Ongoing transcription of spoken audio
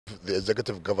the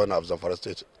executive governor of Zamfara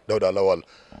State, Dauda Lawal,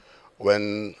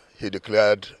 when he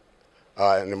declared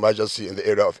an emergency in the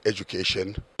area of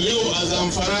education.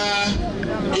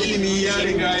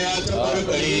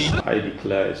 I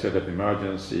declare a state of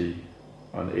emergency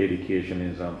on education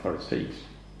in Zamfara State.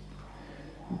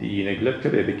 The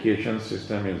neglected education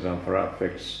system in Zamfara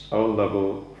affects all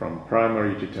levels from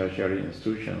primary to tertiary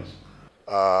institutions.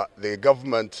 The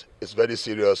government is very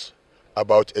serious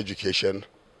about education,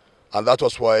 and that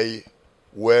was why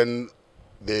when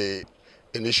the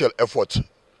initial effort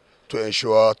to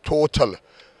ensure total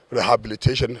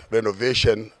rehabilitation,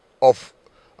 renovation of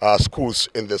schools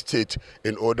in the state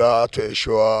in order to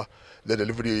ensure the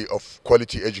delivery of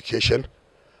quality education,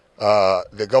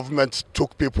 the government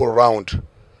took people around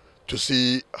to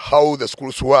see how the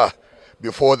schools were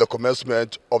before the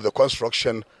commencement of the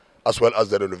construction as well as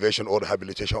the renovation or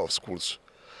rehabilitation of schools.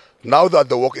 Now that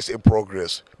the work is in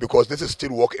progress, because this is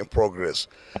still work in progress,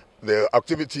 the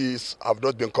activities have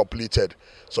not been completed.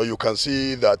 So you can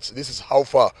see that this is how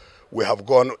far we have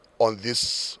gone on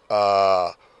this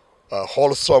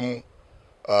wholesome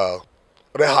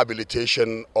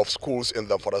rehabilitation of schools in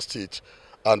the Zamfara State.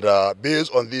 And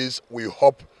based on this, we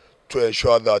hope to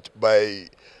ensure that by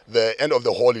the end of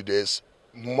the holidays,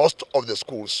 most of the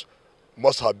schools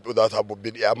that have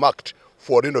been earmarked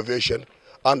for renovation,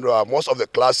 and most of the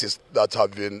classes that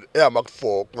have been earmarked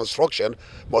for construction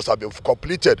must have been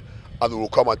completed, and we will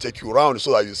come and take you around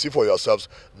so that you see for yourselves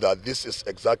that this is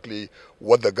exactly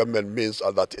what the government means,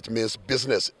 and that it means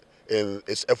business in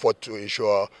its effort to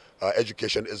ensure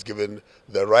education is given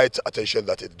the right attention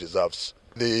that it deserves.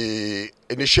 The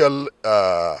initial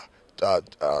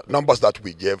numbers that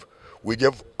we gave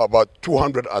about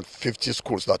 250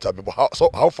 schools that have been.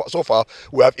 So far,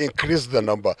 we have increased the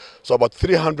number. So about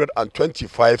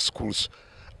 325 schools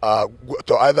are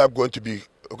either going to be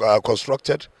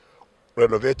constructed,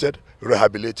 renovated,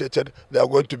 rehabilitated. They are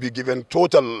going to be given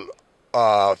total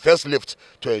facelift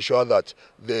to ensure that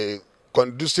the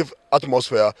conducive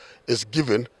atmosphere is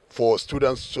given for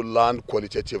students to learn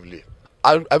qualitatively.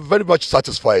 I'm very much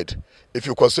satisfied if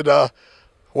you consider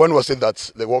when was it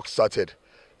that the work started,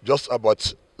 just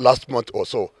about last month or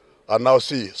so, and now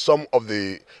see some of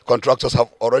the contractors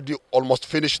have already almost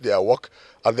finished their work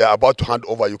and they are about to hand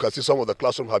over. You can see some of the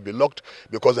classrooms have been locked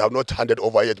because they have not handed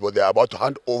over yet, but they are about to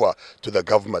hand over to the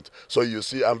government. So you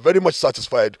see, I'm very much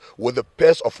satisfied with the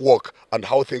pace of work and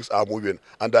how things are moving,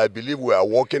 and I believe we are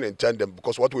working in tandem,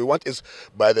 because what we want is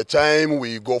by the time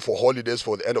we go for holidays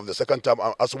for the end of the second term,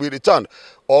 as we return,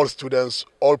 all students,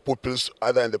 all pupils,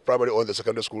 either in the primary or in the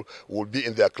secondary school, will be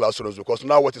in their classrooms, because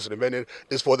now what is remaining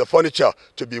is for the furniture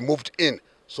to be moved in,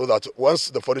 so that once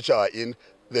the furniture are in,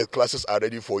 the classes are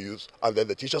ready for use, and then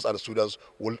the teachers and the students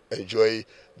will enjoy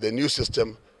the new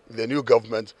system, the new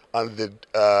government, and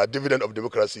the dividend of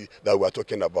democracy that we are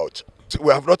talking about.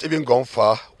 We have not even gone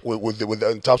far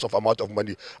in terms of amount of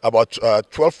money. About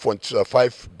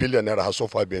 12.5 billion naira has so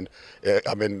far been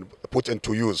put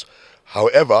into use.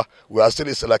 However, we are still,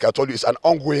 like I told you, it's an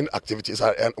ongoing activity, it's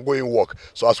an ongoing work.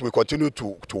 So as we continue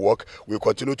to work, we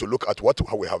continue to look at what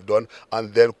we have done,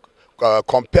 and then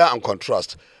compare and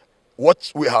contrast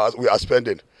what we are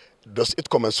spending. Does it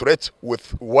commensurate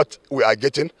with what we are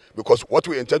getting? Because what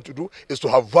we intend to do is to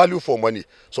have value for money,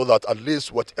 so that at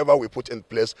least whatever we put in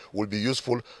place will be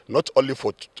useful, not only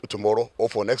for tomorrow or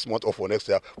for next month or for next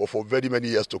year, but for very many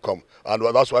years to come. And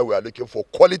that's why we are looking for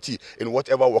quality in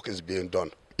whatever work is being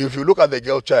done. If you look at the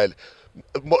girl child,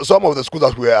 some of the schools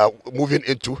that we are moving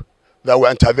into, that we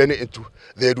are intervening into,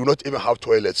 they do not even have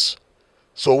toilets.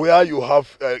 So where you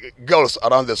have girls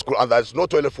around the school and there's no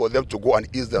toilet for them to go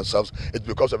and ease themselves, it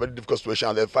becomes a very difficult situation,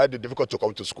 and they find it difficult to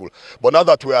come to school. But now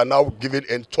that we are now giving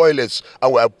in toilets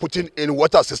and we are putting in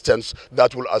water systems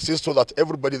that will assist, so that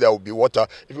everybody there will be water.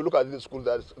 If you look at this school,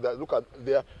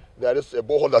 there is a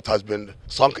borehole that has been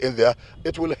sunk in there.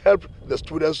 It will help the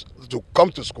students to come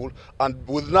to school, and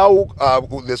with now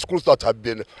with the schools that have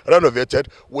been renovated,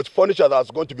 with furniture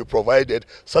that's going to be provided,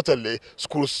 certainly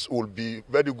schools will be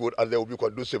very good and they will be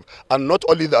conducive. And not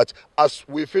only that, as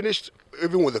we finished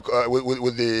even with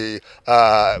the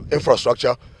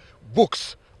infrastructure,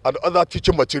 books and other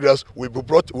teaching materials will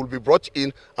be brought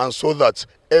in, and so that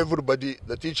everybody,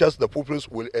 the teachers, the pupils,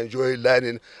 will enjoy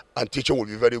learning, and teaching will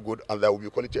be very good, and there will be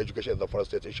quality education in the Zamfara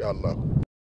State, inshallah.